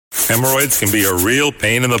Hemorrhoids can be a real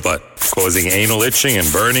pain in the butt, causing anal itching and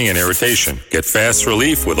burning and irritation. Get fast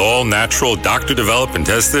relief with all natural, doctor-developed and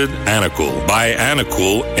tested Anacool. Buy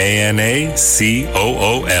Anacool, Anacool,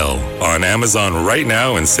 on Amazon right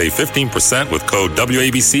now and save 15% with code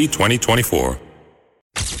WABC2024.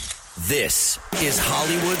 This is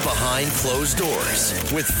Hollywood Behind Closed Doors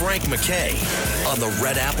with Frank McKay on the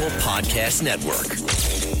Red Apple Podcast Network.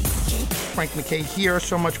 Frank McKay here.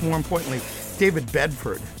 So much more importantly, David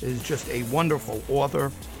Bedford is just a wonderful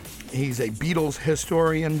author. He's a Beatles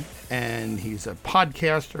historian, and he's a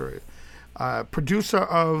podcaster, producer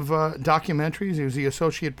of documentaries. He was the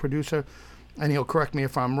associate producer, and he'll correct me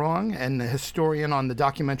if I'm wrong, and the historian on the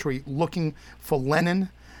documentary Looking for Lennon.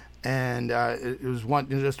 And it was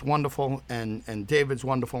just wonderful, and David's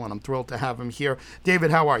wonderful, and I'm thrilled to have him here.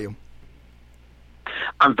 David, how are you?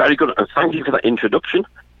 I'm very good, and thank you for that introduction.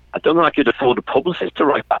 I don't know if I could afford a publicist to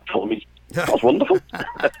write that for me. That was wonderful.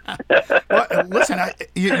 Well, listen,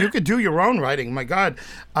 you could do your own writing. My God,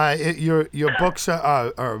 your books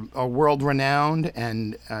are world renowned,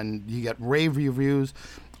 and you get rave reviews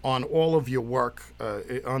on all of your work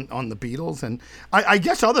on the Beatles, and I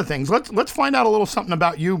guess other things. Let's find out a little something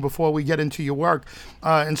about you before we get into your work,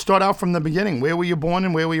 and start out from the beginning. Where were you born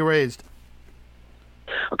and where were you raised?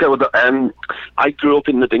 Okay, well, I grew up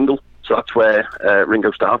in the Dingle, so that's where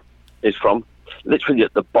Ringo Starr is from. Literally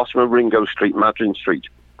at the bottom of Ringo Street, Madryn Street.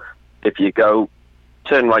 If you go,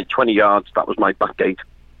 turn right 20 yards, that was my back gate.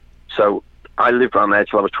 So I lived around there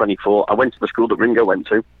till I was 24. I went to the school that Ringo went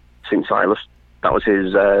to, St. Silas. That was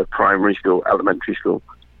his primary school, elementary school.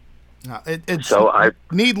 It's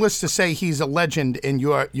needless to say, he's a legend in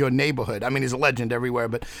your neighborhood. I mean, he's a legend everywhere,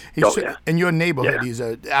 but in your neighborhood, he's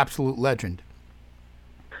an absolute legend.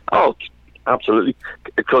 Oh, absolutely.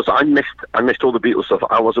 Because I missed all the Beatles stuff.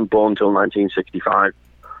 I wasn't born until 1965,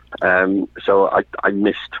 so I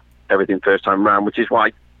missed everything first time round, which is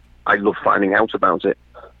why I love finding out about it.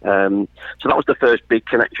 So that was the first big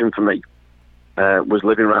connection for me. Was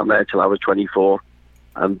living around there till I was 24,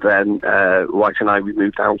 and then White and we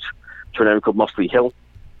moved out to an area called Mossley Hill,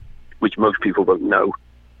 which most people won't know,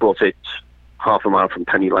 but it's half a mile from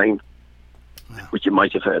Penny Lane, which you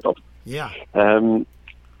might have heard of. Yeah. And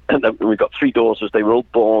then we got three daughters. They were all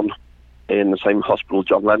born in the same hospital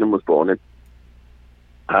John Lennon was born in,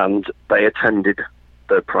 and they attended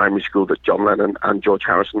the primary school that John Lennon and George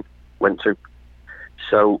Harrison went to.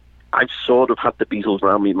 So I've sort of had the Beatles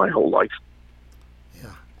around me my whole life.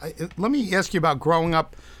 Let me ask you about growing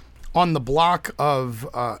up on the block of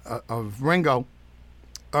Ringo.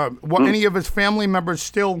 Were any of his family members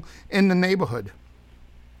still in the neighborhood?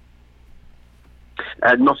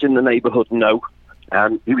 Not in the neighborhood, no.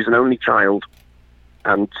 He was an only child,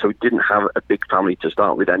 and so he didn't have a big family to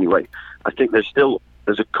start with anyway. I think there's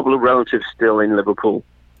a couple of relatives still in Liverpool,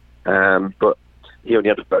 but he only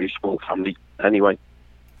had a very small family anyway.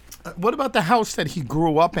 What about the house that he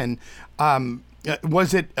grew up in?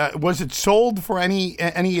 Was it sold for any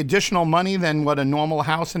additional money than what a normal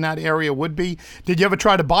house in that area would be? Did you ever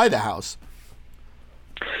try to buy the house?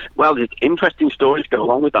 Well, there's interesting stories go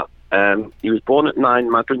along with that. He was born at 9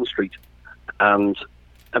 Madryn Street, and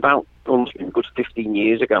about almost a good 15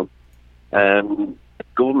 years ago, the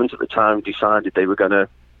government at the time decided they were going to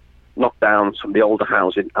knock down some of the older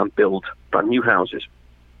housing and build brand new houses.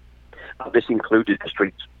 And this included the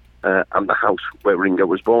street and the house where Ringo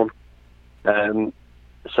was born.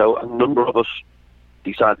 So a number of us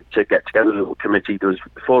decided to get together a little committee. There was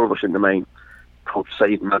 4 of us in the main, called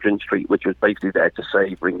Save Madryn Street, which was basically there to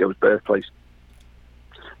save Ringo's birthplace.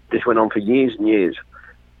 This went on for years and years.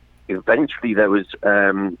 Eventually there was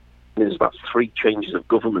about 3 changes of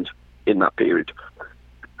government in that period.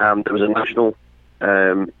 And there was a national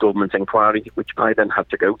government inquiry, which I then had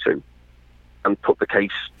to go to and put the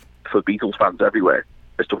case for Beatles fans everywhere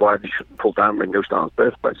as to why they shouldn't pull down Ringo Starr's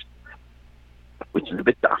birthplace, which is a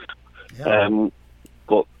bit daft. Yeah.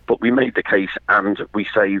 But we made the case and we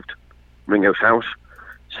saved Ringo's house.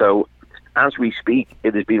 So as we speak,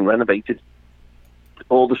 it has been renovated.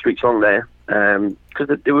 All the streets on there, because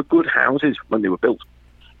they were good houses when they were built.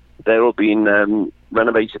 They're all being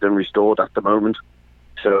renovated and restored at the moment.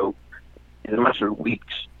 So in a matter of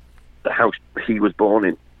weeks, the house he was born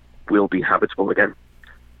in will be habitable again.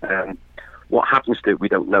 What happens to it, we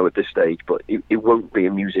don't know at this stage, but it won't be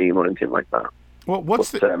a museum or anything like that. Well,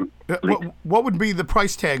 what would be the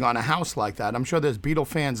price tag on a house like that? I'm sure there's Beatle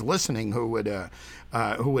fans listening who would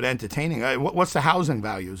entertain it. What's the housing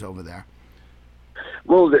values over there?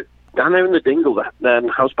 Well, down there in the Dingle,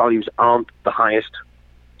 the house values aren't the highest,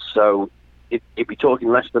 so it'd be talking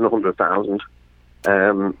less than 100,000.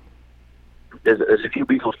 There's a few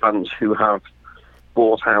Beatles fans who have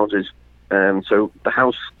bought houses. So the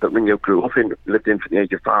house that Ringo grew up in, lived in from the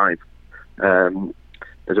age of 5,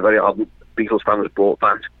 there's a very odd Beatles fan that's bought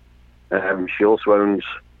that. She also owns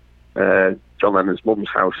John Lennon's mum's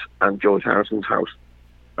house and George Harrison's house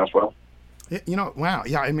as well. You know, wow.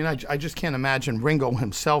 Yeah, I mean, I just can't imagine Ringo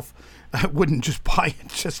himself wouldn't just buy it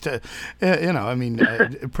just to,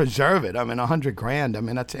 preserve it. I mean, $100,000. I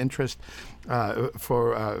mean, that's interest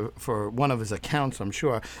for one of his accounts, I'm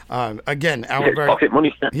sure. Again, our pocket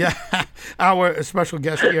money. Our special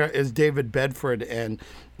guest here is David Bedford, and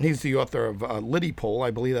he's the author of Liddy Pool.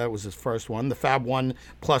 I believe that was his first one, the Fab 1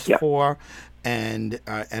 plus 4, and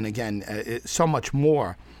again, so much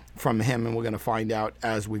more from him, and we're going to find out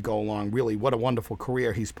as we go along really what a wonderful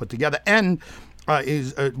career he's put together, and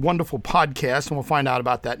is a wonderful podcast, and we'll find out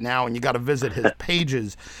about that now. And you got to visit his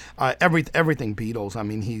pages, everything Beatles. I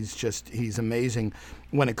mean, he's amazing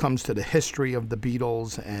when it comes to the history of the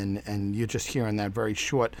Beatles, and you're just hearing that very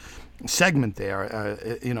short segment there,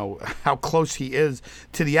 how close he is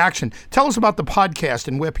to the action. Tell us about the podcast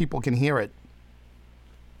and where people can hear it.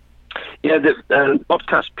 Yeah, the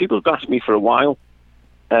podcast, people have asked me for a while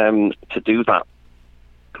to do that.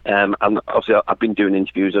 And obviously I've been doing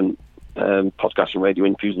interviews and podcast and radio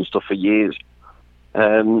interviews and stuff for years.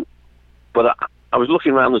 But I was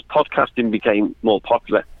looking around as podcasting became more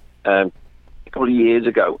popular. A couple of years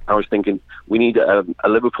ago, I was thinking we need a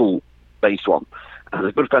Liverpool-based one. And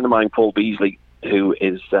a good friend of mine, Paul Beasley, who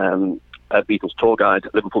is a Beatles tour guide,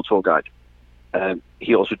 Liverpool tour guide,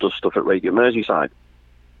 he also does stuff at Radio Merseyside,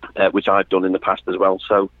 which I've done in the past as well.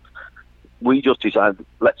 So we just decided,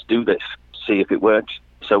 let's do this, see if it works.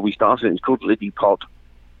 So we started it. It's called Liddy Pod,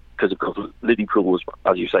 because of course Liddy Pool was,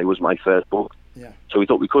 as you say, was my first book. Yeah. So we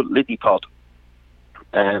thought we could Liddy Pod,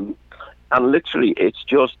 and literally it's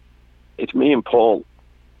me and Paul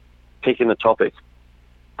picking a topic,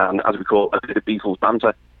 and as we call it, a bit of Beatles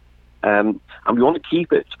banter, and we want to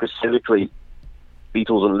keep it specifically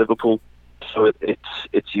Beatles and Liverpool, so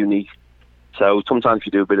it's unique. So sometimes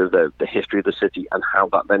you do a bit of the history of the city and how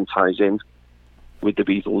that then ties in with the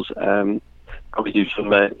Beatles. And we do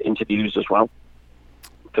some interviews as well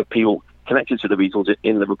for people connected to the Beatles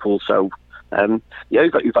in Liverpool. So,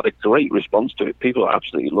 you've had a great response to it. People are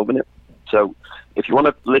absolutely loving it. So if you want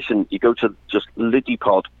to listen, you go to just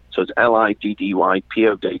LiddyPod, so it's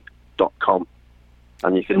LIDDYPOD.com,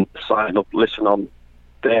 and you can sign up, listen on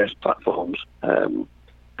various platforms, and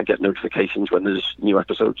get notifications when there's new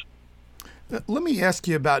episodes. Let me ask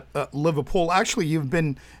you about Liverpool. Actually, you've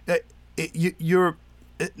been you're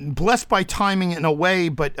blessed by timing in a way,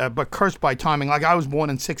 but cursed by timing. Like, I was born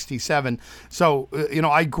in '67, so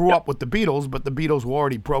I grew up with the Beatles, but the Beatles were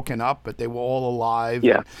already broken up, but they were all alive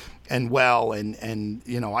and well, and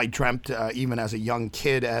I dreamt even as a young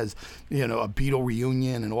kid as a Beatle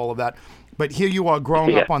reunion and all of that. But here you are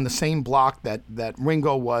growing up on the same block that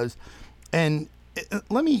Ringo was, and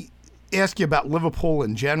let me ask you about Liverpool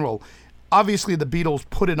in general. Obviously, the Beatles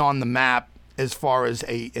put it on the map as far as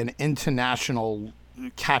an international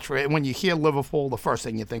catchphrase. When you hear Liverpool, the first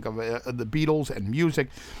thing you think of the Beatles and music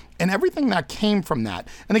and everything that came from that.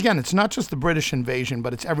 And again, it's not just the British invasion,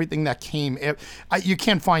 but it's everything that came. You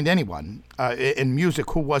can't find anyone in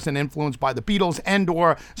music who wasn't influenced by the Beatles, and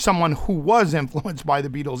or someone who was influenced by the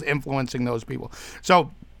Beatles influencing those people.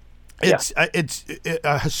 So it's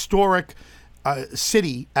a historic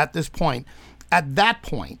city at this point. At that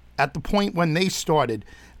point, at the point when they started,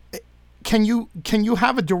 can you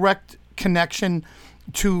have a direct connection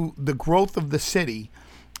to the growth of the city,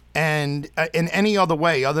 and in any other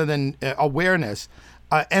way other than awareness,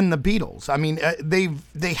 and the Beatles? I mean,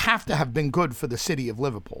 they have to have been good for the city of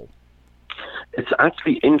Liverpool. It's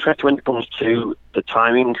actually interesting when it comes to the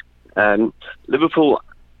timing. Liverpool,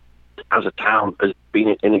 as a town, has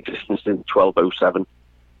been in existence since 1207,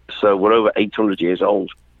 so we're over 800 years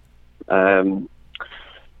old.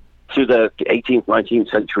 Through the 18th,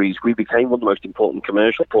 19th centuries, we became one of the most important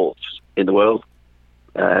commercial ports in the world.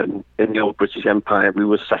 In the old British Empire, we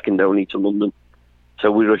were second only to London.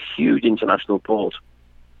 So we were a huge international port,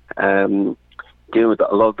 dealing with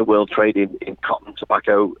a lot of the world trade in cotton,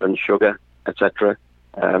 tobacco, and sugar, etc.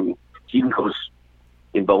 Even was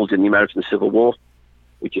involved in the American Civil War,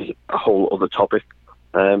 which is a whole other topic.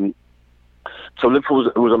 So Liverpool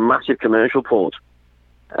was a massive commercial port.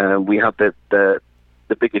 We had the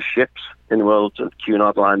biggest ships in the world, the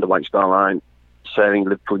Cunard Line, the White Star Line, sailing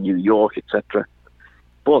Liverpool, New York, etc.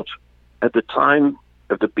 But at the time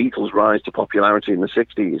of the Beatles' rise to popularity in the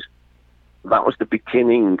 60s, that was the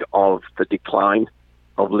beginning of the decline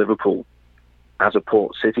of Liverpool as a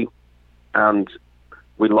port city. And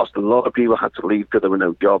we lost a lot of people, had to leave because there were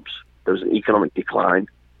no jobs. There was an economic decline.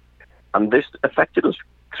 And this affected us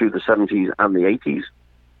through the 70s and the 80s.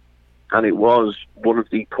 And it was one of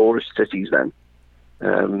the poorest cities then,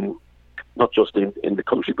 not just in the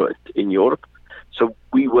country, but in Europe. So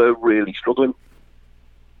we were really struggling.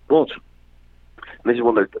 But this is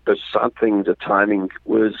one of the sad things of timing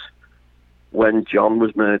was when John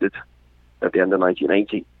was murdered at the end of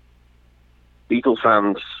 1980. Beatles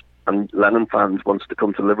fans and Lennon fans wanted to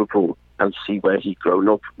come to Liverpool and see where he'd grown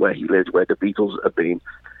up, where he lived, where the Beatles had been.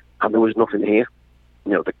 And there was nothing here.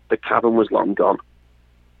 You know, the cabin was long gone.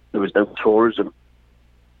 There was no tourism.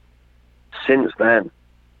 Since then,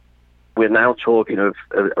 we're now talking of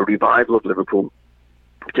a revival of Liverpool,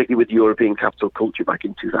 particularly with European capital culture back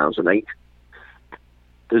in 2008.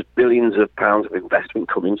 There's billions of pounds of investment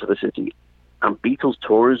coming into the city. And Beatles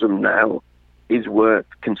tourism now is worth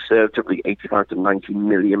conservatively 85 to 90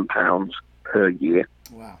 million pounds per year.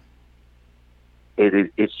 Wow.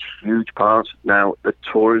 It's a huge part. Now, the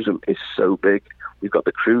tourism is so big. We've got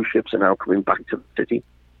the cruise ships are now coming back to the city.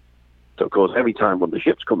 So, of course, every time when the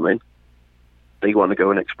ships come in, they want to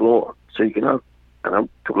go and explore. So you can have a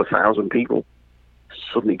couple of thousand people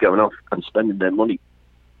suddenly going off and spending their money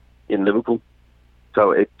in Liverpool.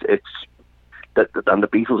 So and the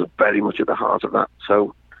Beatles are very much at the heart of that.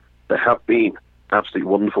 So they have been absolutely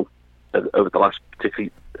wonderful over the last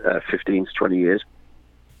particularly 15 to 20 years.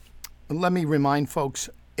 Let me remind folks,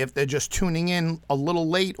 if they're just tuning in a little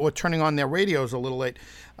late or turning on their radios a little late,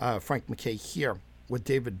 Frank McKay here with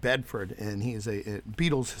David Bedford, and he is a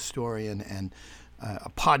Beatles historian and a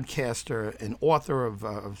podcaster and author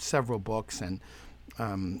of several books, and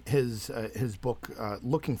his book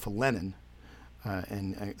Looking for Lennon,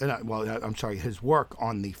 his work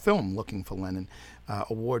on the film Looking for Lennon,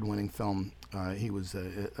 award-winning film. He was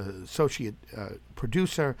an associate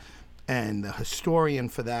producer and the historian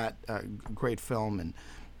for that great film, and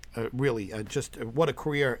really just what a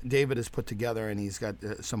career David has put together. And he's got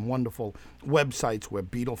some wonderful websites where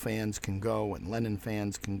Beatle fans can go and Lennon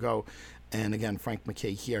fans can go. And again, Frank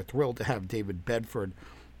McKay here, thrilled to have David Bedford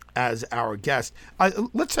as our guest.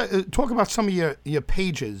 Let's talk about some of your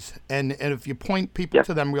pages, and if you point people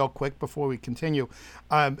to them real quick before we continue.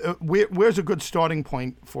 Where's a good starting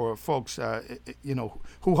point for folks,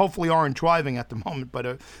 who hopefully aren't driving at the moment, but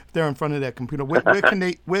if they're in front of their computer, where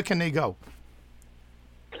can they go?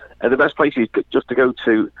 The best place is just to go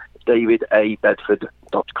to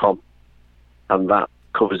davidabedford.com, and that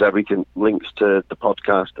covers everything, links to the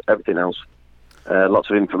podcast, everything else. Lots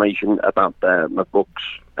of information about my books,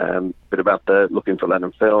 a bit about the Looking for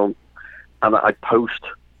Lennon film, and I post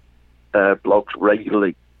blogs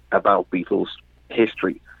regularly about Beatles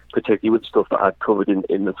history, particularly with stuff that I've covered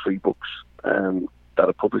in the 3 books that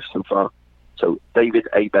are published so far. So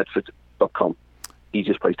davidabedford.com,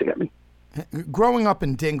 easiest place to get me. Growing up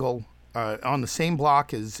in Dingle, on the same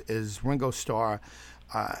block as Ringo Starr,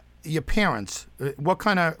 your parents, what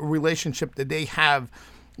kind of relationship did they have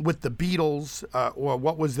with the Beatles, or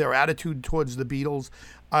what was their attitude towards the Beatles?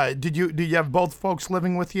 Did you have both folks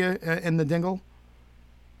living with you in the Dingle?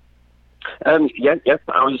 Yeah.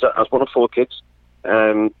 I was one of 4 kids.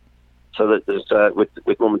 So that there's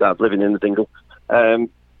with mum and dad living in the Dingle.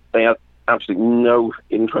 They had absolutely no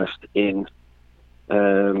interest in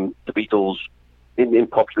the Beatles, in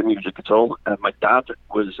popular music at all. My dad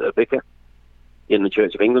was a vicar in the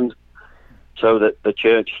Church of England, so that the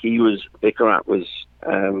church he was vicar at was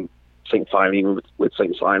St. Philemon with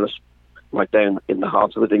St. Silas, right down in the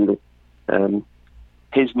heart of the Dingle.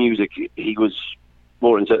 His music, he was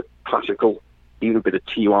more into classical, even a bit of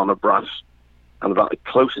Tijuana brass, and about the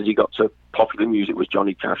closest he got to popular music was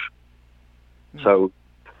Johnny Cash. So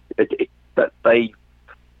that they,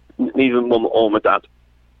 neither mum or my dad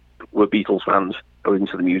were Beatles fans or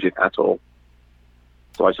into the music at all.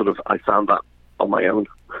 So I found that on my own.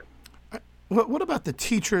 What about the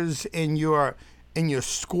teachers in your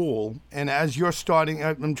school? And as you're starting,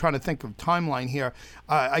 I'm trying to think of timeline here.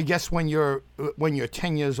 I guess when you're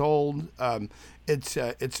 10 years old, it's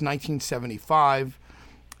 1975,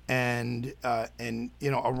 and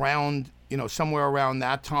around somewhere around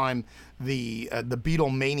that time, the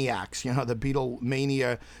Beatle maniacs, the Beatle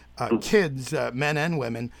mania kids, men and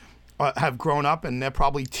women, have grown up, and they're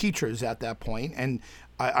probably teachers at that point. And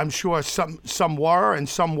I'm sure some were and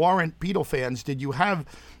some weren't Beatle fans. Did you have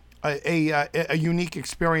a unique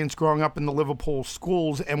experience growing up in the Liverpool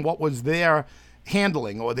schools, and what was their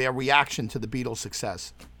handling or their reaction to the Beatles'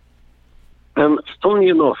 success? Funnily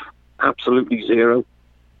enough, absolutely zero.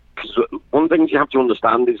 Because one thing you have to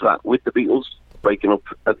understand is that with the Beatles breaking up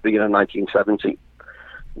at the beginning of 1970,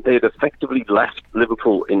 they had effectively left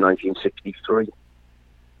Liverpool in 1963.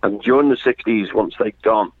 And during the 60s, once they'd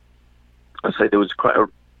gone, I say there was quite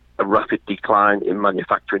a rapid decline in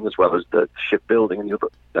manufacturing as well as the shipbuilding and the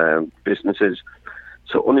other businesses.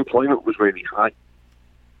 So unemployment was really high.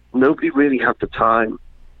 Nobody really had the time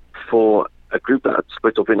for a group that had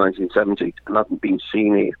split up in 1970 and hadn't been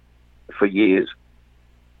seen here for years.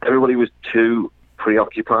 Everybody was too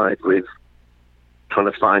preoccupied with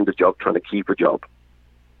trying to find a job, trying to keep a job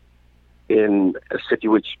in a city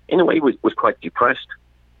which, in a way, was quite depressed.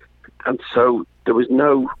 And so there was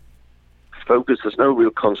no focus, there's no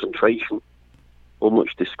real concentration or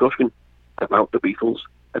much discussion about the Beatles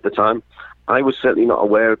at the time. I was certainly not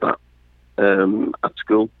aware of that at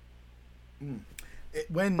school.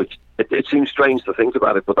 It seems strange to think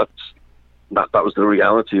about it, but that was the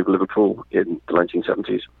reality of Liverpool in the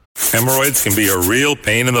 1970s. Hemorrhoids can be a real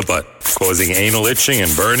pain in the butt, causing anal itching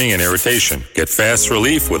and burning and irritation. Get fast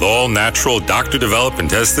relief with all natural, doctor-developed and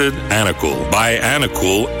tested Anacool. Buy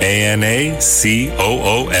Anacool, ANACOOL,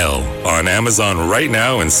 on Amazon right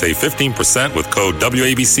now and save 15% with code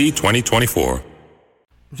WABC2024.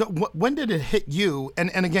 So when did it hit you?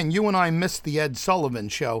 And again, you and I missed the Ed Sullivan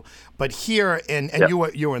Show, but here, and yep.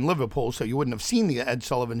 you were in Liverpool, so you wouldn't have seen the Ed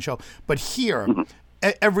Sullivan Show. But here,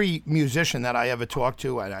 every musician that I ever talk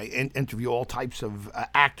to, and I interview all types of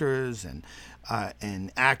actors and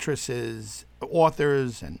actresses,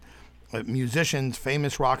 authors, and musicians,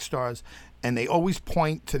 famous rock stars, and they always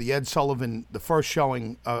point to the Ed Sullivan, the first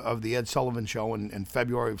showing of the Ed Sullivan Show in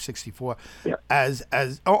February of '64, yeah. as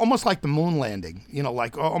almost like the moon landing,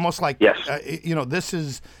 like almost like, yes. This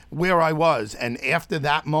is where I was, and after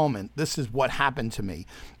that moment, this is what happened to me,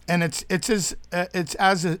 and it's as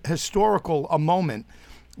a historical a moment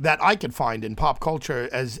that I could find in pop culture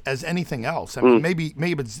as anything else. I mean, maybe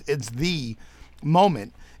it's the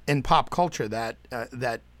moment in pop culture that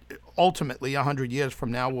ultimately 100 years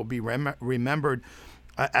from now will be remembered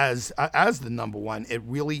as the number one. It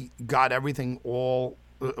really got everything all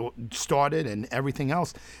started and everything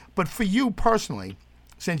else. But for you personally,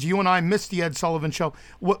 since you and I missed the Ed Sullivan Show,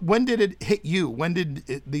 when did it hit you? When did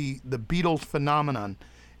the Beatles phenomenon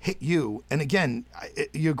hit you? And again,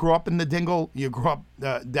 you grew up in the Dingle. You grew up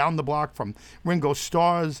down the block from Ringo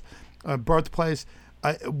Starr's birthplace.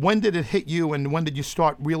 When did it hit you, and when did you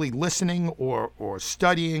start really listening or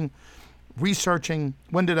studying, researching?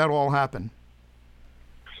 When did that all happen?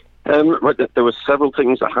 There were several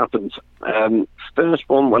things that happened. First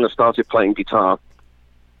one, when I started playing guitar,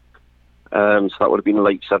 so that would have been the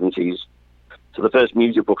late 70s. So the first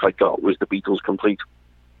music book I got was The Beatles Complete,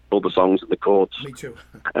 all the songs and the chords. Me too.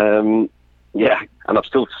 Yeah, and I've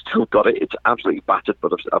still got it. It's absolutely battered,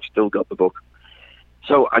 but I've still got the book.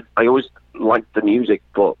 So I always liked the music,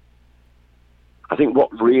 but I think what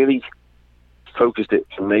really focused it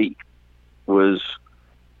for me was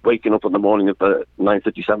waking up on the morning of the 9th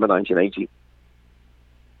of December 1980,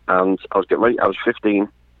 and I was getting ready. I was 15,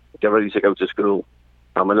 get ready to go to school,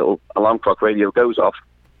 and my little alarm clock radio goes off,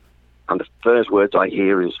 and the first words I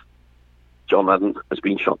hear is, "John Lennon has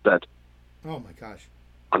been shot dead." Oh my gosh!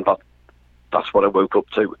 And that's what I woke up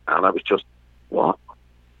to, and I was just, what?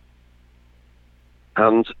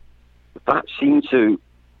 And that seemed to,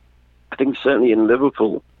 I think certainly in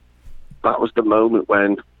Liverpool, that was the moment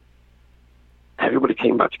when everybody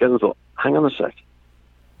came back together and thought, hang on a sec,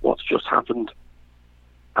 what's just happened?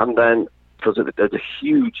 And then, because there's a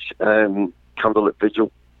huge candlelit vigil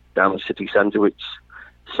down the city centre, which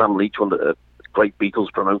Sam Leach, one of the great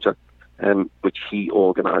Beatles promoter, which he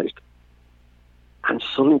organised. And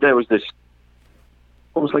suddenly there was this,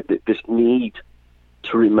 almost like this need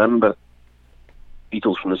to remember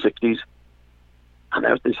Beatles from the 60s, and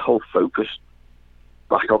there was this whole focus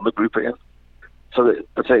back on the group again. So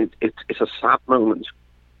I'd say it's a sad moment,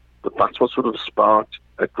 but that's what sort of sparked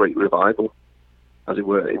a great revival, as it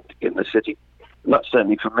were, in the city. And that's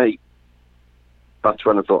certainly for me. That's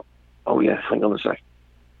when I thought, oh yeah, hang on a sec,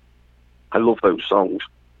 I love those songs.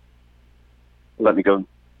 Let me go and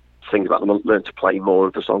think about them and learn to play more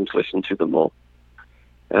of the songs, listen to them more.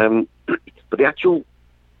 But the actual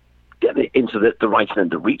getting into the writing and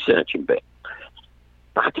the researching bit,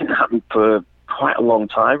 that didn't happen for quite a long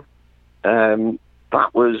time.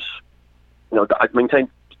 That was, I'd maintained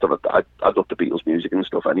stuff. I love the Beatles music and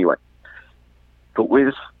stuff anyway. But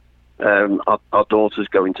with our daughters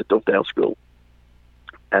going to Dovedale School,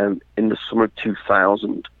 in the summer of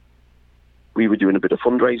 2000, we were doing a bit of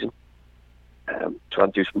fundraising,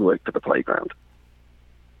 trying to do some work for the playground.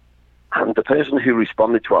 And the person who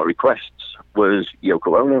responded to our requests was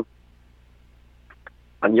Yoko Ono.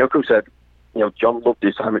 And Yoko said, John loved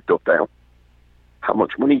his time at Dovedale. How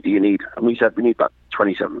much money do you need? And we said, we need about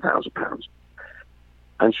 £27,000.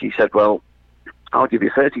 And she said, well, I'll give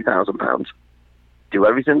you £30,000. Do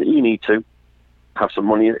everything that you need to. have some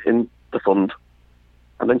money in the fund.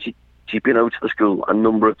 And then she'd been over to the school a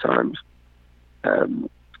number of times,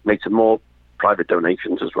 made some more private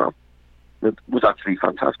donations as well. It was actually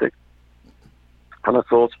fantastic. And I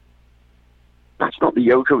thought, that's not the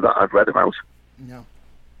Yoko that I've read about. No.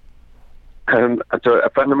 And so a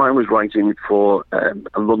friend of mine was writing for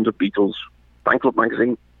a London Beatles fan club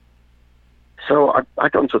magazine. So I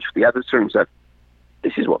got in touch with the editor and said,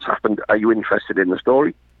 this is what's happened. Are you interested in the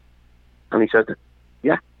story? And he said,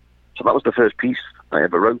 yeah. So that was the first piece I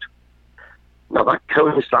ever wrote. Now, that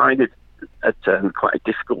coincided at quite a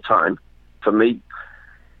difficult time for me,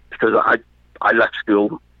 because I left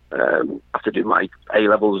school after doing my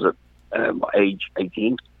A-levels at age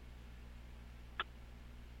 18.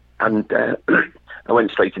 And I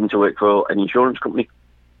went straight into work for an insurance company.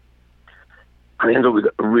 And I ended up with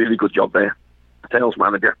a really good job there, a sales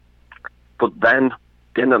manager. But then,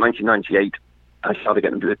 at the end of 1998, I started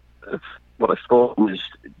getting a bit of what I thought was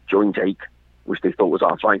joint ache, which they thought was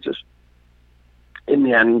arthritis. In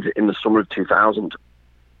the end, in the summer of 2000,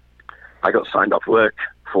 I got signed off work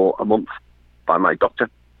for a month by my doctor,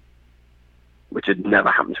 which had never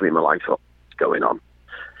happened to me in my life. What's going on?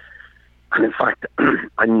 And in fact,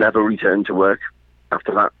 I never returned to work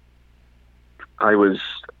after that. I was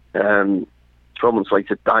 12 months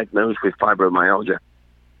later diagnosed with fibromyalgia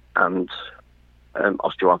and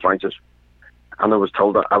osteoarthritis. And I was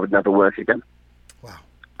told that I would never work again. Wow.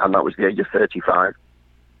 And that was the age of 35.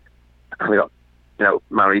 And I got,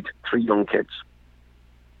 married, 3 young kids.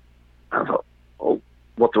 And I thought, oh,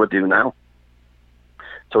 what do I do now?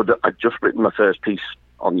 So I'd just written my first piece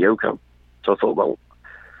on Yoko. So I thought, well,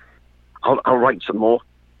 I'll write some more.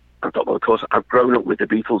 I thought, well, of course, I've grown up with the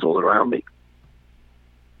Beatles all around me.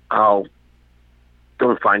 I'll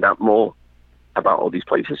go and find out more about all these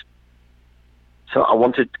places. So I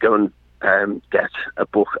wanted to go and get a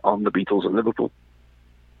book on the Beatles in Liverpool.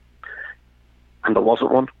 And there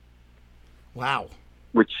wasn't one. Wow.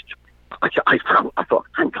 Which I found, I thought,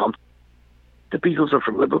 hang on, the Beatles are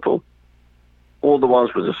from Liverpool. All there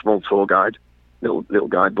was a small tour guide, little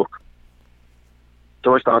guidebook.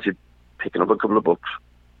 So I started picking up a couple of books.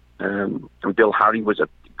 And Bill Harry was a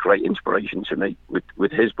great inspiration to me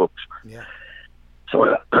with his books. Yeah.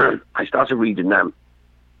 So I started reading them,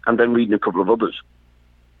 and then reading a couple of others,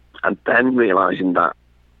 and then realising that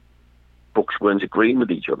books weren't agreeing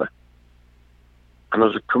with each other. And I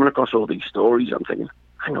was coming across all these stories, I'm thinking,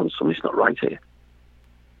 hang on, something's not right here.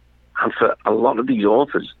 And for a lot of these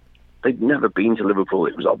authors, they'd never been to Liverpool,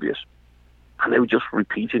 it was obvious. And they were just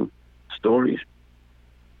repeating stories.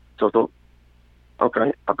 So I thought,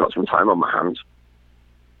 okay, I've got some time on my hands.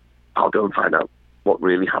 I'll go and find out what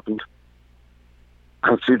really happened.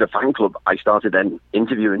 And through the fan club, I started then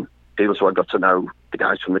interviewing people, so I got to know the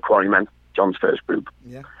guys from the Quarrymen, John's first group.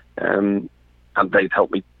 Yeah. And they've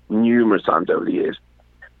helped me numerous times over the years.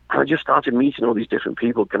 And I just started meeting all these different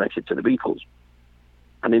people connected to the Beatles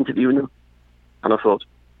and interviewing them. And I thought,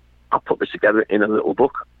 I'll put this together in a little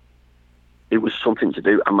book. It was something to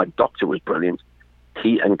do, and my doctor was brilliant.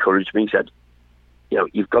 He encouraged me, said,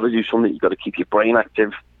 you've got to do something, you've got to keep your brain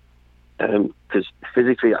active. Because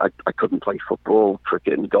physically I couldn't play football,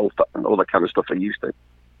 cricket and golf and all that kind of stuff I used to.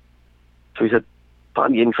 So he said,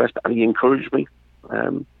 find the interest, and he encouraged me.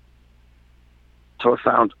 So I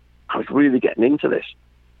found I was really getting into this,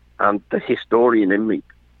 and the historian in me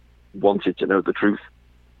wanted to know the truth.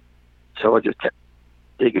 So I just kept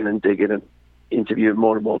digging and interviewing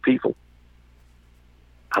more and more people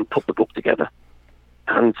and put the book together.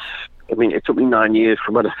 And I mean, it took me 9 years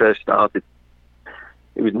from when I first started.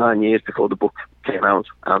 It was 9 years before the book came out,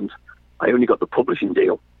 and I only got the publishing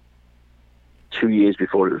deal 2 years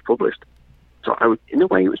before it was published. So in a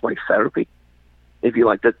way, it was my therapy. If you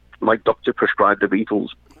like, that my doctor prescribed the Beatles,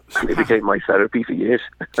 and it became my therapy for years.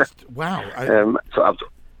 Wow.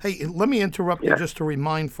 Hey, let me interrupt you just to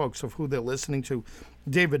remind folks of who they're listening to.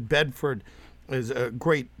 David Bedford is a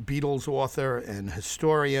great Beatles author and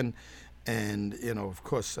historian, and of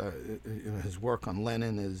course, his work on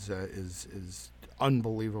Lennon is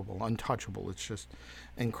unbelievable, untouchable. It's just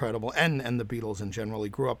incredible, and the Beatles in general. He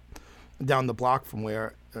grew up down the block from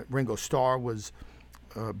where Ringo Starr was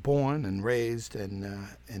born and raised,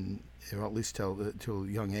 and at least till a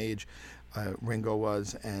young age, Ringo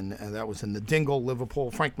was, and that was in the Dingle,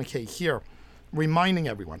 Liverpool. Frank McKay here, reminding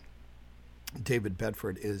everyone, David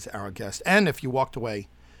Bedford is our guest. And if you walked away,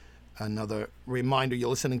 another reminder, you're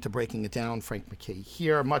listening to Breaking It Down. Frank McKay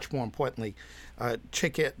here. Much more importantly,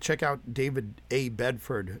 check out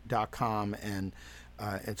davidabedford.com, and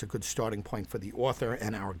it's a good starting point for the author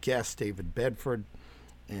and our guest, David Bedford.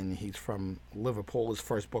 And he's from Liverpool. His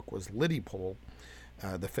first book was Liverpool,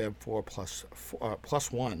 the Fab Four plus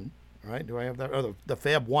one, right? Do I have that? Oh, the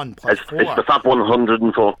Fab One plus four. It's the Fab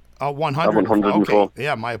 104. Oh, 104. Okay.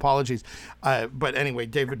 Yeah, my apologies. But anyway,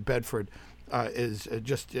 David Bedford is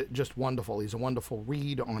just wonderful. He's a wonderful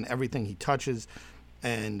read on everything he touches,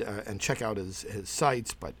 and check out his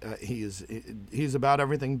sites. But he's about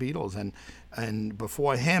everything Beatles, and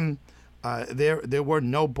before him, there were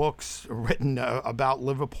no books written about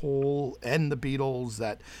Liverpool and the Beatles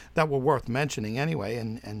that were worth mentioning anyway,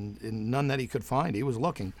 and none that he could find. He was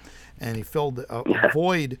looking, and he filled a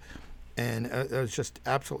void. And it was just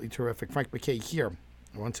absolutely terrific. Frank McKay here,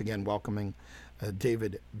 once again, welcoming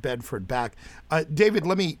David Bedford back. David,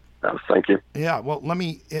 let me... thank you. Yeah, well, let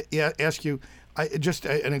me ask you just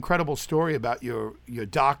an incredible story about your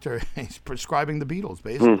doctor. He's prescribing the Beatles,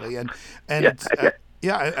 basically. And it's...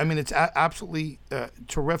 I mean, it's absolutely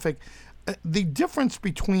terrific. The difference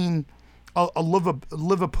between a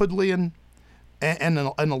Liverpudlian and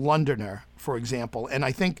a Londoner, for example, and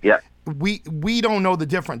I think... Yeah. We don't know the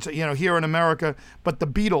difference, here in America, but the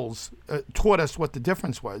Beatles taught us what the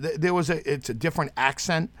difference was. It's a different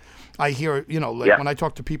accent. I hear, when I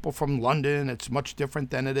talk to people from London, it's much different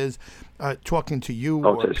than it is talking to you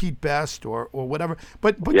or Pete Best or whatever.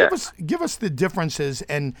 But give us the differences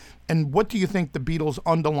and what do you think the Beatles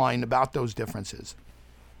underline about those differences?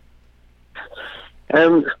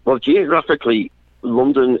 Well, geographically,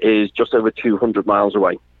 London is just over 200 miles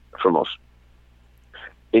away from us.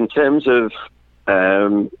 In terms of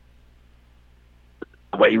the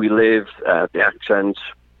way we live, the accent,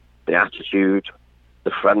 the attitude,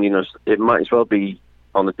 the friendliness, it might as well be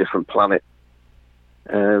on a different planet.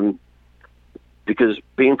 Because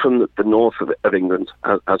being from the north of England,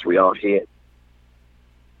 as we are here,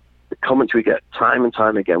 the comments we get time and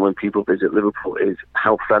time again when people visit Liverpool is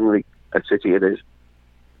how friendly a city it is,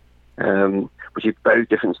 which is very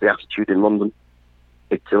different to the attitude in London.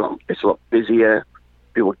 It's a lot busier.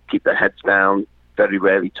 People keep their heads down, very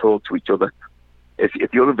rarely talk to each other.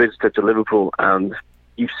 If you're a visitor to Liverpool and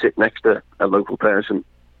you sit next to a local person,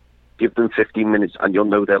 give them 15 minutes and you'll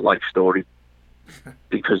know their life story.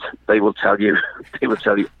 Because they will tell you, even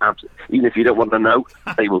if you don't want to know,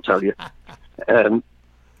 they will tell you.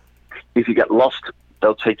 If you get lost,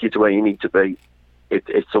 they'll take you to where you need to be.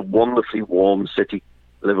 It's a wonderfully warm city,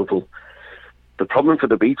 Liverpool. The problem for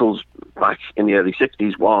the Beatles back in the early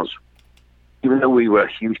 60s was, even though we were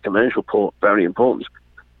a huge commercial port, very important,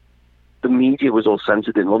 the media was all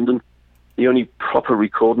centred in London. The only proper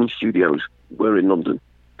recording studios were in London.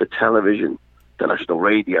 The television, the national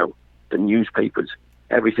radio, the newspapers,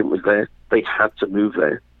 everything was there. They had to move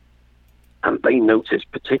there. And they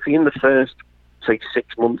noticed, particularly in the first, say,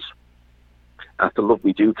 6 months after Love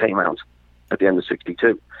Me Do came out at the end of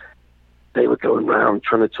 62, they were going around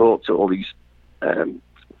trying to talk to all these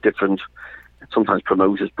different, sometimes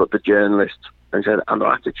promoters, but the journalists, and said, and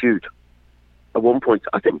their attitude. At one point,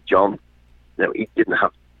 I think John, he didn't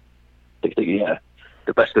have the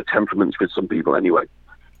best of temperaments with some people anyway.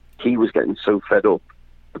 He was getting so fed up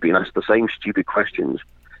of being asked the same stupid questions,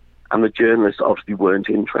 and the journalists obviously weren't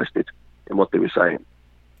interested in what they were saying.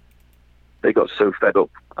 They got so fed up,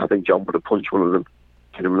 I think John would have punched one of them,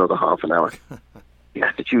 give him another half an hour. The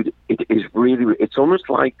attitude, it's almost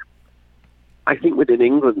like, I think within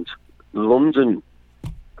England, London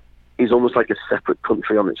is almost like a separate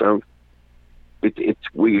country on its own.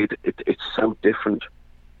 It's weird. It's so different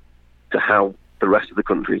to how the rest of the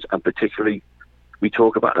countries, and particularly we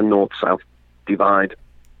talk about a north-south divide.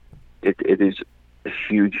 It is a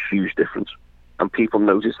huge, huge difference. And people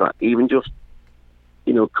notice that. Even just,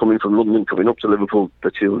 coming from London, coming up to Liverpool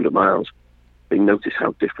for 200 miles, they notice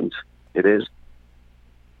how different it is.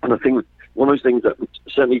 And I think one of those things that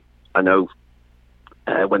certainly I know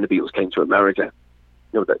when the Beatles came to America,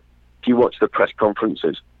 that if you watch the press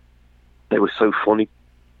conferences, they were so funny.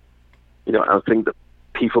 I think that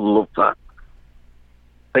people loved that.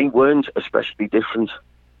 They weren't especially different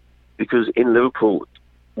because in Liverpool,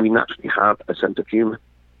 we naturally have a sense of humour.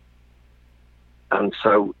 And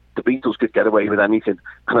so the Beatles could get away with anything.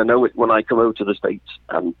 And I know it when I come over to the States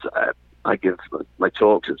and I give my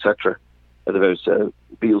talks, etc., at those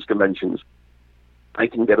Beatles conventions, I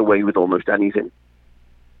can get away with almost anything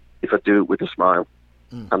if I do it with a smile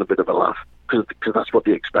and a bit of a laugh, because that's what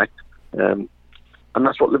they expect. And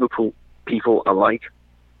that's what Liverpool people are like.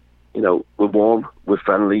 We're warm, we're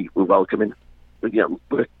friendly, we're welcoming.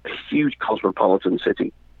 We're a huge cosmopolitan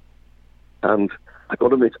city. And I got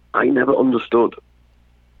to admit, I never understood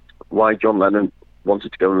why John Lennon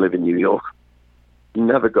wanted to go and live in New York.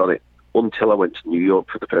 Never got it until I went to New York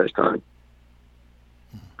for the first time.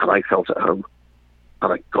 And I felt at home.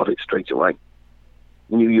 And I got it straight away.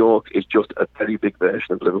 New York is just a very big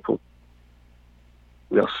version of Liverpool.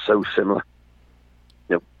 We are so similar.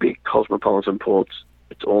 Big cosmopolitan ports.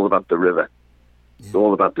 It's all about the river. Yeah. It's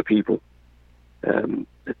all about the people.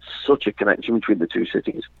 It's such a connection between the two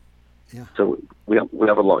cities. Yeah. So we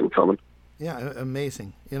have a lot in common. Yeah,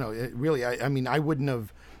 amazing. It really, I mean, I wouldn't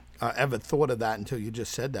have ever thought of that until you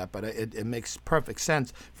just said that, but it makes perfect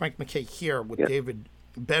sense. Frank McKay here with David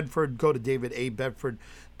Bedford. Go to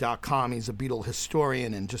davidabedford.com. He's a Beatle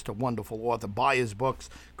historian and just a wonderful author. Buy his books.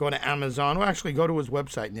 Go to Amazon, or actually go to his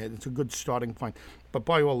website. It's a good starting point. But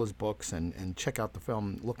buy all his books and check out the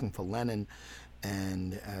film Looking for Lennon.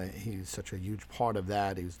 And he's such a huge part of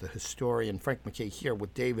that. He's the historian. Frank McKay here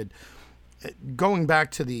with David. Going back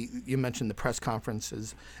to you mentioned the press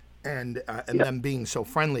conferences and them being so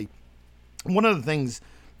friendly. One of the things,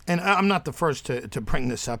 and I'm not the first to bring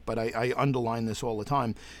this up, but I underline this all the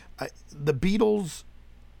time. The Beatles'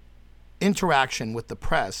 interaction with the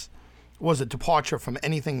press was a departure from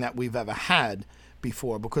anything that we've ever had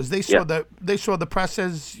before, because they saw the press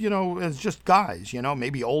as as just guys,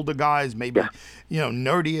 maybe older guys, maybe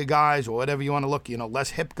nerdier guys, or whatever you want to look,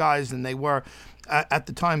 less hip guys than they were at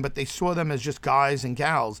the time, but they saw them as just guys and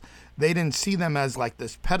gals. They didn't see them as like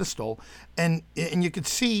this pedestal, and you could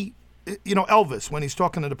see Elvis when he's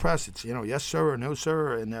talking to the press, it's yes sir or no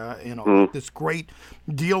sir, and this great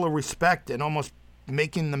deal of respect, and almost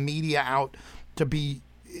making the media out to be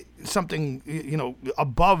something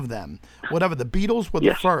above them. Whatever. The Beatles were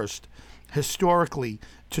the first historically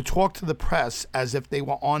to talk to the press as if they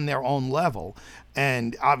were on their own level.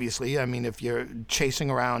 And obviously, I mean, if you're chasing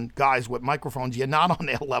around guys with microphones, you're not on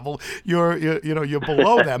their level. You're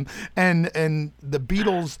below them. And the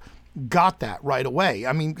Beatles got that right away.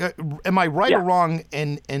 I mean, am I right or wrong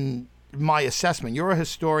in my assessment? You're a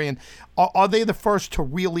historian. Are they the first to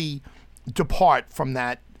really depart from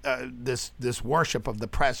that this worship of the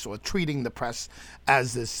press, or treating the press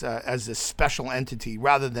as this special entity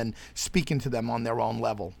rather than speaking to them on their own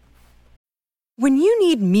level? When you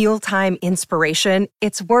need mealtime inspiration,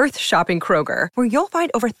 it's worth shopping Kroger, where you'll find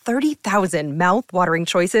over 30,000 mouth-watering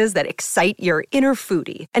choices that excite your inner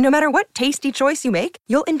foodie. And no matter what tasty choice you make,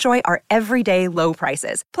 you'll enjoy our everyday low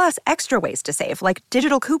prices, plus extra ways to save, like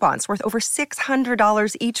digital coupons worth over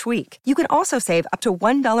 $600 each week. You can also save up to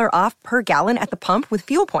 $1 off per gallon at the pump with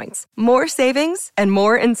fuel points. More savings and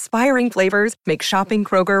more inspiring flavors make shopping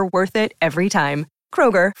Kroger worth it every time.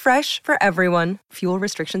 Kroger, fresh for everyone. Fuel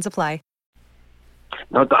restrictions apply.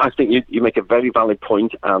 No, I think you make a very valid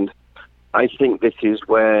point, and I think this is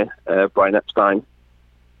where Brian Epstein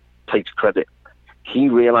takes credit. He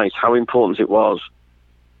realised how important it was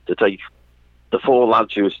to take the four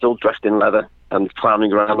lads who were still dressed in leather and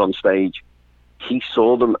clowning around on stage. He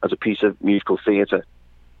saw them as a piece of musical theatre.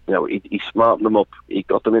 He smartened them up. He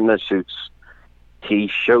got them in their suits. He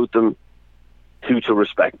showed them who to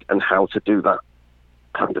respect and how to do that.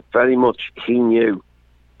 And very much he knew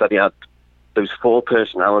that he had those four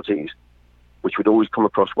personalities, which would always come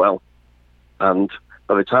across well. And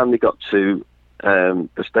by the time they got to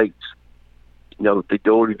the States, they'd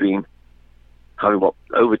already been having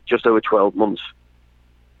just over 12 months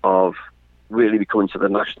of really becoming to the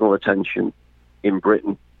national attention in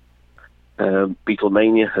Britain.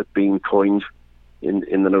 Beatlemania had been coined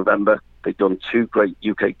in the November. They'd done 2 great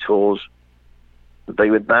UK tours. They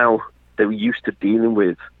were used to dealing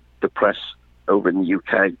with the press over in the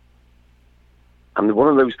UK. And one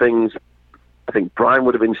of those things I think Brian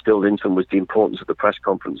would have instilled into them was the importance of the press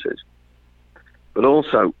conferences. But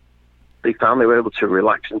also, they found they were able to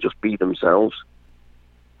relax and just be themselves.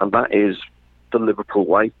 And that is the Liverpool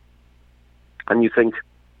way. And you think,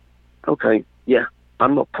 okay,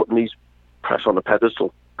 I'm not putting these press on a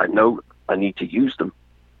pedestal. I know I need to use them.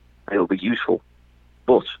 It'll be useful.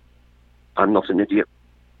 But I'm not an idiot.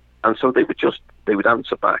 And so they would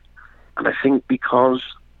answer back. And I think because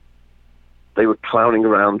they were clowning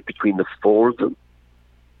around between the four of them,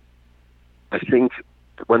 I think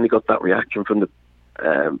when they got that reaction from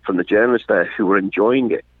the journalists there who were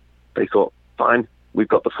enjoying it, they thought, fine, we've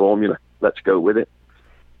got the formula, let's go with it.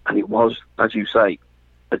 And it was, as you say,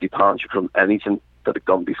 a departure from anything that had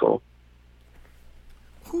gone before.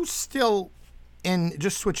 Who's still in,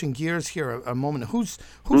 just switching gears here a moment, who's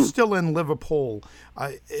still in Liverpool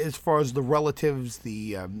as far as the relatives,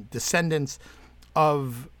 the descendants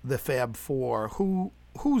of the Fab Four?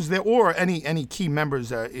 Who's there, or any key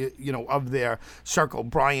members of their circle?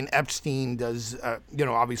 Brian Epstein does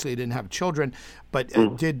obviously he didn't have children, but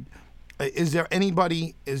is there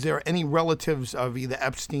any relatives of either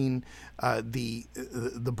Epstein, the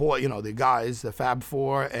boy, the guys, the Fab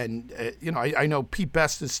Four, and I know Pete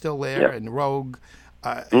Best is still there, and Rogue.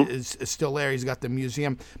 is still there. He's got the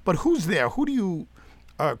museum. But who's there? Who do you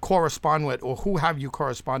correspond with, or who have you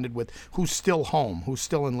corresponded with, who's still home, who's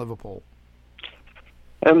still in Liverpool?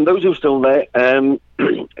 Those who are still there,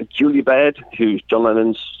 Julia Baird, who's John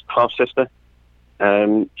Lennon's half-sister,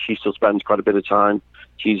 she still spends quite a bit of time.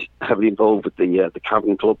 She's heavily involved with the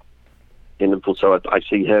Cavern Club in Liverpool, so I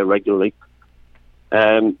see her regularly.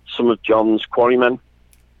 Some of John's quarrymen,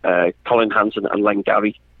 Colin Hanson and Len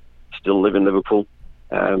Gary, still live in Liverpool.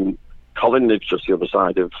 Colin lives just the other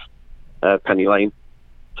side of Penny Lane,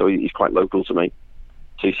 so he's quite local to me.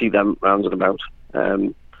 So you see them round and about.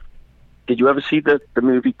 Did you ever see the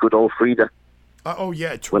movie Good Old Frida? Oh, yeah.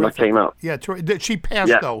 Terrific. When that came out? Yeah, she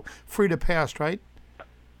passed, though. Frida passed, right?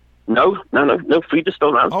 No, Frida's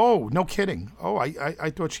still around. Oh, no kidding. Oh,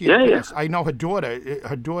 I thought she had passed. Yeah. I know her daughter.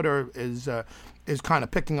 Her daughter is kind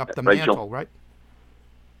of picking up the Rachel. mantle, right?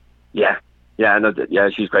 Yeah, I know that. Yeah,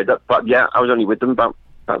 she's great. But yeah, I was only with them about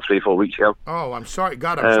 3 or 4 weeks ago. Oh, I'm sorry.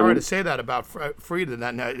 God, I'm sorry to say that about Frida.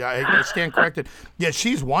 I stand corrected. Yeah,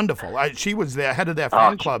 she's wonderful. She was the head of their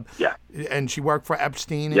fan club. Yeah. And she worked for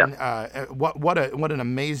Epstein. Yeah. And what an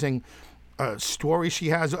amazing story she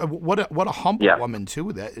has. What a humble woman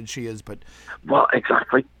too that she is. But well,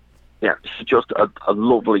 exactly. Yeah, she's just a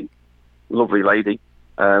lovely lady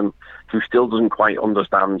who still doesn't quite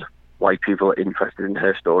understand why people are interested in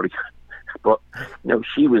her story. But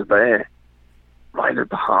she was there, right at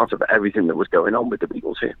the heart of everything that was going on with the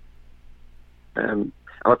Beatles here. And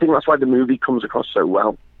I think that's why the movie comes across so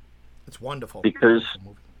well. It's wonderful. Because,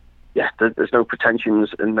 there's no pretensions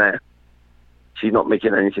in there. She's not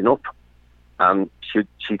making anything up. And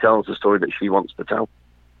she tells the story that she wants to tell.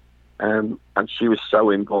 And she was so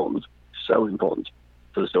important to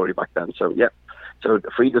the story back then. So, so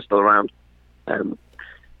Frida's still around.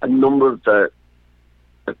 A number of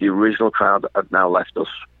the original crowd have now left us.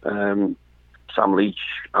 Sam Leach,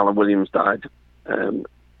 Alan Williams died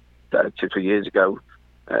 2-3 years ago.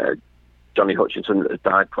 Johnny Hutchinson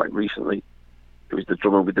died quite recently. He was the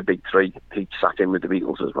drummer with the Big Three. He sat in with the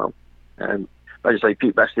Beatles as well. As I say,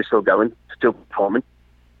 Pete Best is still going, still performing.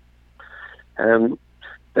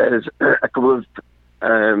 There's a couple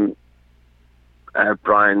of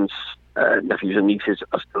Brian's nephews and nieces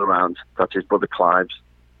are still around. That's his brother Clive's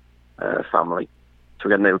family. So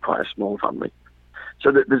again, they were quite a small family.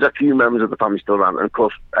 So there's a few members of the family still around, and of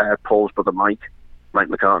course Paul's brother Mike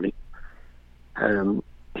McCartney.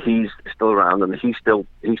 He's still around, and he's still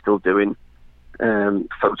doing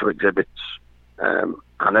photo exhibits, and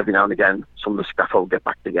every now and again some of the scaffold get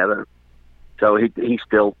back together. So he's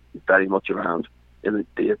still very much around in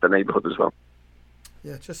the neighbourhood as well.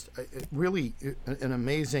 Yeah, just really an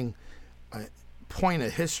amazing point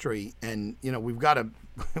of history, and we've got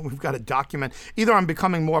to document. Either I'm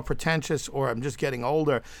becoming more pretentious or I'm just getting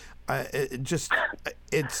older. It just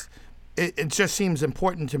seems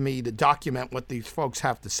important to me to document what these folks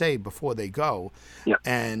have to say before they go. Yeah.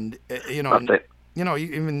 And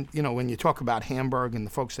even when you talk about Hamburg and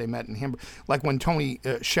the folks they met in Hamburg, like when Tony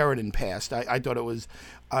Sheridan passed, I thought it was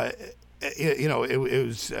it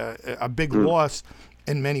was a big loss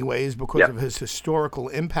in many ways because of his historical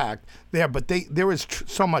impact there. But there was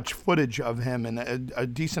so much footage of him and a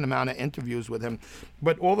decent amount of interviews with him.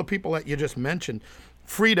 But all the people that you just mentioned,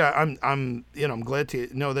 Frida, I'm glad to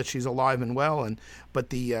know that she's alive and well. But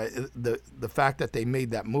the fact that they made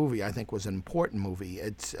that movie, I think, was an important movie.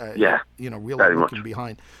 It's really looking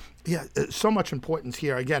behind. Yeah, so much importance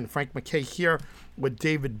here. Again, Frank McKay here with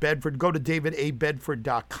David Bedford. Go to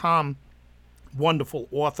davidabedford.com. Wonderful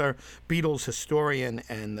author, Beatles historian,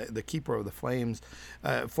 and the keeper of the flame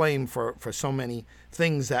for so many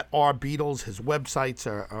things that are Beatles. His websites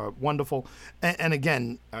are wonderful, and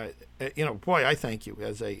again, boy, I thank you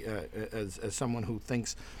as someone who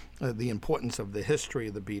thinks the importance of the history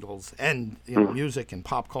of the Beatles and music and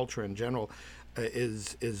pop culture in general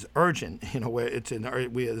is urgent. Where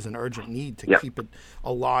there's an urgent need to keep it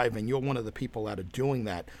alive, and you're one of the people that are doing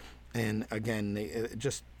that. And again,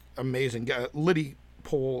 just amazing. Liddy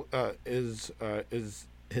Paul is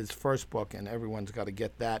his first book, and everyone's got to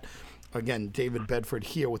get that. Again, David Bedford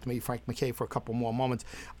here with me, Frank McKay, for a couple more moments.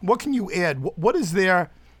 What can you add? What is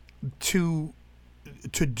there to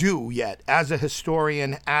do yet as a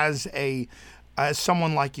historian, as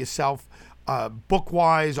someone like yourself,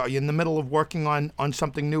 book-wise? Are you in the middle of working on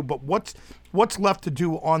something new? But what's left to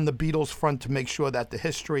do on the Beatles front to make sure that the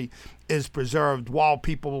history is preserved while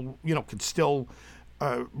people could still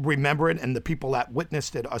remember it, and the people that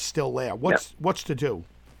witnessed it are still there? What's to do?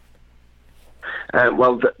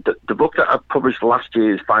 Well, the book that I published last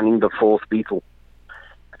year is Finding the Fourth Beatle,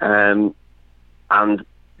 and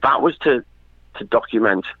that was to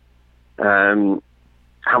document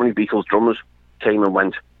how many Beatles drummers came and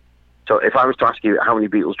went. So if I was to ask you how many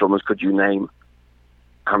Beatles drummers could you name,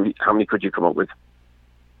 how many could you come up with?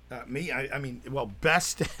 Me, I mean, well,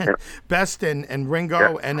 Best, Best and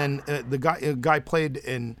Ringo, and then the guy played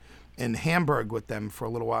in Hamburg with them for a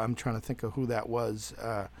little while. I'm trying to think of who that was.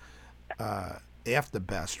 After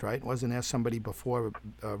Best, right? Wasn't there somebody before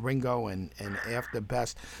Ringo and after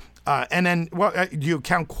Best? And then, do you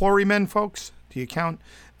count Quarrymen, folks? Do you count?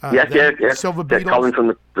 Yes. Silver Beatles. Colin from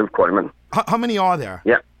the Quarrymen. How many are there?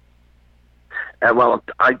 Yeah. Well,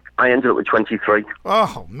 I ended up with 23.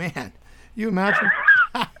 Oh man, you imagine?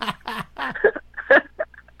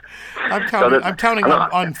 I'm counting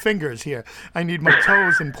on fingers here. I need my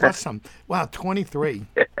toes and plus some. Wow, 23.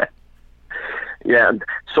 Yeah, and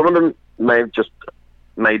some of them may have just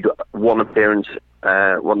made one appearance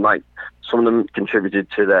one night. Some of them contributed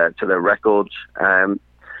to their records.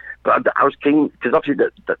 But I was keen because obviously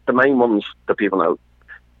the main ones that people know.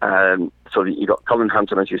 So you got Colin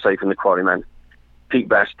Hanson, as you say, from the Quarrymen. Pete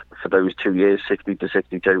Best for those 2 years, 60 to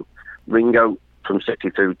 62. Ringo from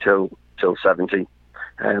 62 till 70.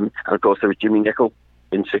 And of course there was Jimmy Nicol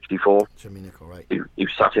in 64. Jimmy Nicol, right? Who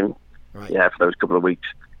sat him, right. Yeah, for those couple of weeks.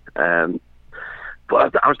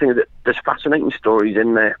 But I was thinking that there's fascinating stories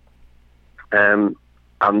in there. And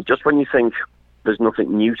just when you think there's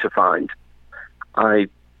nothing new to find, I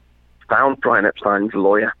found Brian Epstein's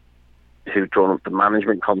lawyer, who'd drawn up the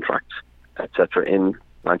management contracts, etc., in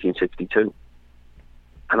 1962.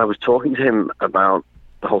 And I was talking to him about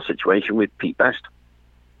the whole situation with Pete Best.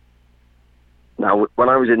 Now, when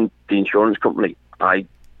I was in the insurance company, I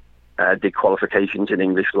did qualifications in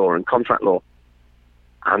English law and contract law.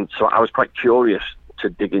 And so I was quite curious to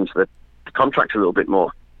dig into the contracts a little bit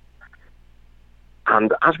more.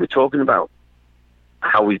 And as we're talking about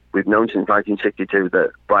how we've known since 1962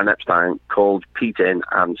 that Brian Epstein called Pete in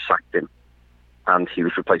and sacked him, and he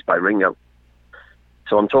was replaced by Ringo.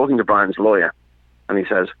 So I'm talking to Brian's lawyer, and he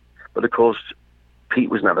says, but of course, Pete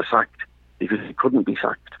was never sacked because he couldn't be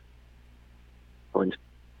sacked. I went,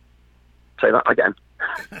 say that again.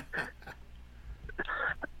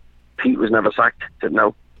 Pete was never sacked. I said,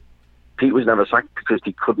 no. Pete was never sacked because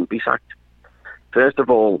he couldn't be sacked. First of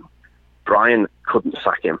all, Brian couldn't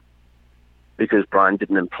sack him because Brian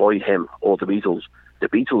didn't employ him or the Beatles. The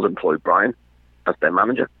Beatles employed Brian as their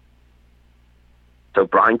manager. So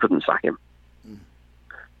Brian couldn't sack him.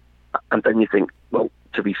 And then you think, well,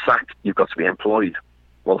 to be sacked, you've got to be employed.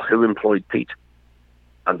 Well, who employed Pete?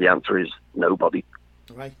 And the answer is nobody.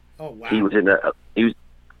 Right. Oh wow. He was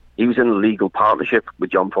in a legal partnership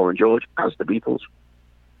with John, Paul, and George as the Beatles.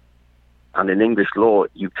 And in English law,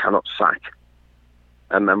 you cannot sack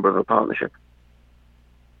a member of a partnership.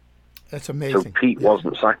 That's amazing. So Pete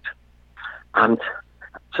wasn't sacked. And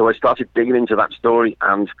so I started digging into that story,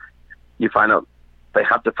 and you find out they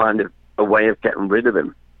had to find a way of getting rid of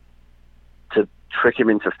him to trick him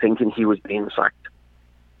into thinking he was being sacked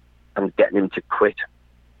and getting him to quit.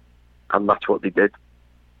 And that's what they did.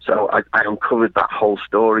 So I uncovered that whole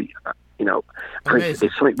story. You know, it's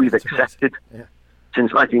something we've accepted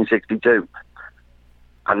since 1962.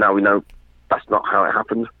 And now we know that's not how it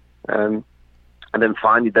happened. And then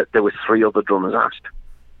finally that there were 3 other drummers asked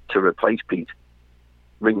to replace Pete.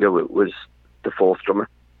 Ringo was the 4th drummer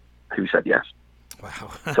who said yes.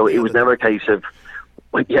 Wow. So it was never a case of,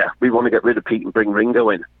 well, yeah, we want to get rid of Pete and bring Ringo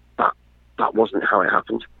in. That wasn't how it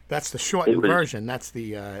happened. That's the shortened version. That's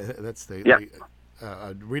the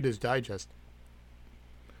Reader's Digest.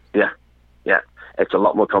 Yeah. It's a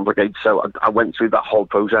lot more complicated. So I went through that whole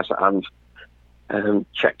process and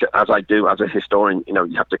checked it, as I do as a historian. You know,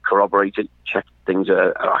 you have to corroborate it, check things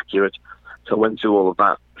are accurate. So I went through all of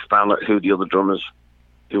that, found out who the other drummers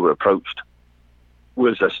who were approached,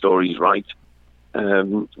 was their stories right,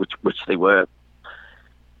 which they were.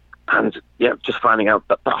 And yeah, just finding out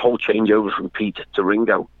that whole changeover from Pete to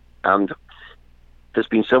Ringo. And there's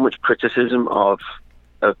been so much criticism of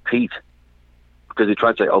Pete because they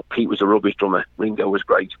tried to say, oh, Pete was a rubbish drummer, Ringo was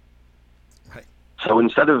great. Right. So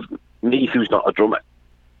instead of me, who's not a drummer,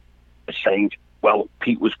 saying, well,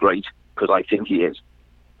 Pete was great because I think he is,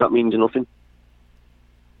 that means nothing.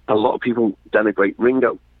 A lot of people denigrate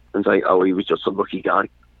Ringo and say, oh, he was just a lucky guy.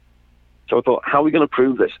 So I thought, how are we going to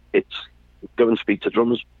prove this? It's go and speak to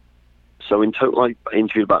drummers. So in total, I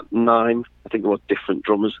interviewed about 9, I think it was, different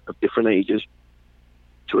drummers of different ages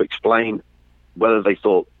to explain whether they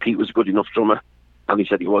thought Pete was a good enough drummer. And he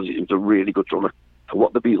said he was a really good drummer. For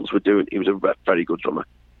what the Beatles were doing, he was a very good drummer.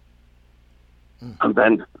 And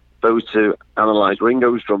then those to analyse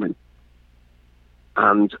Ringo's drumming.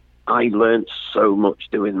 And I learned so much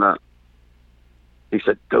doing that. He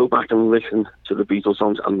said, go back and listen to the Beatles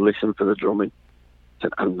songs and listen for the drumming.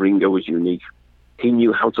 and Ringo was unique. He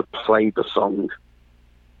knew how to play the song.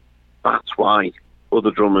 That's why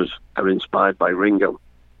other drummers are inspired by Ringo.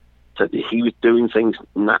 So he was doing things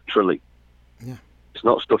naturally. Yeah. It's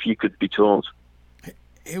not stuff you could be taught.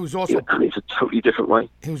 He was also, and it's a totally different way.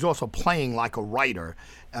 He was also playing like a writer.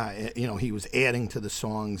 He was adding to the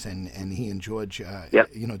songs, and he and George,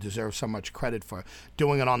 deserve so much credit for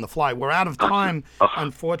doing it on the fly. We're out of time,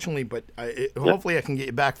 unfortunately, but hopefully I can get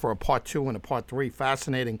you back for a part 2 and a part 3.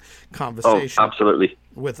 Fascinating conversation. Oh, absolutely.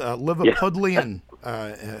 With a Liverpudlian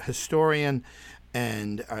historian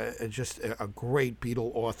and just a great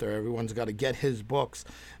Beatle author. Everyone's got to get his books.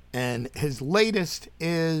 And his latest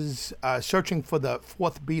is Searching for the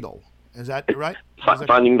Fourth Beatle. Is that right?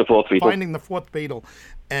 Finding the Fourth Beatle. Finding the Fourth Beatle.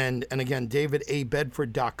 And again,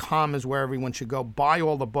 davidabedford.com is where everyone should go. Buy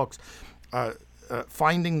all the books.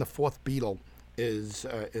 Finding the Fourth Beatle is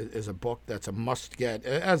a book that's a must-get,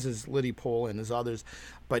 as is Liddy Poole and his others.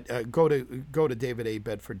 But go to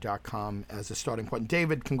davidabedford.com as a starting point.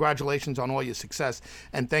 David, congratulations on all your success,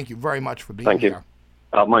 and thank you very much for being here.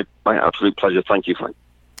 Thank you. My absolute pleasure. Thank you, Frank.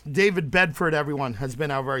 David Bedford, everyone, has been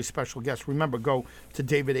our very special guest. Remember, go to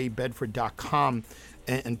davidabedford.com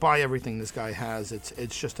and buy everything this guy has.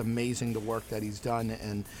 It's just amazing the work that he's done.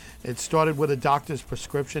 And it started with a doctor's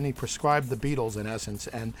prescription. He prescribed the Beatles, in essence,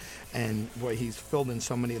 and boy, he's filled in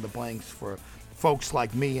so many of the blanks for folks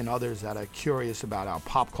like me and others that are curious about our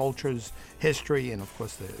pop culture's history and, of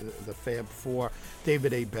course, the Fab Four.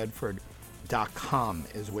 davidabedford.com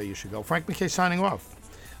is where you should go. Frank McKay signing off.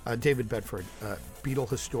 David Bedford, Beatle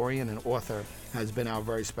historian and author, has been our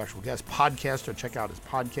very special guest. Podcaster, check out his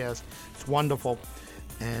podcast. It's wonderful.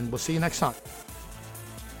 And we'll see you next time.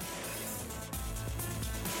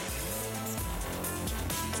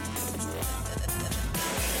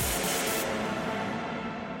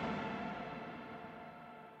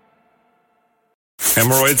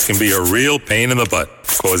 Hemorrhoids can be a real pain in the butt,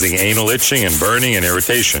 causing anal itching and burning and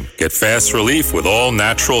irritation. Get fast relief with all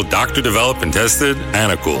natural, doctor-developed and tested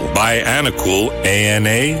Anacool. Buy Anacool,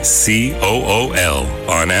 ANACOOL,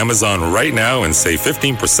 on Amazon right now and save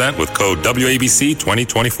 15% with code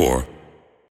WABC2024.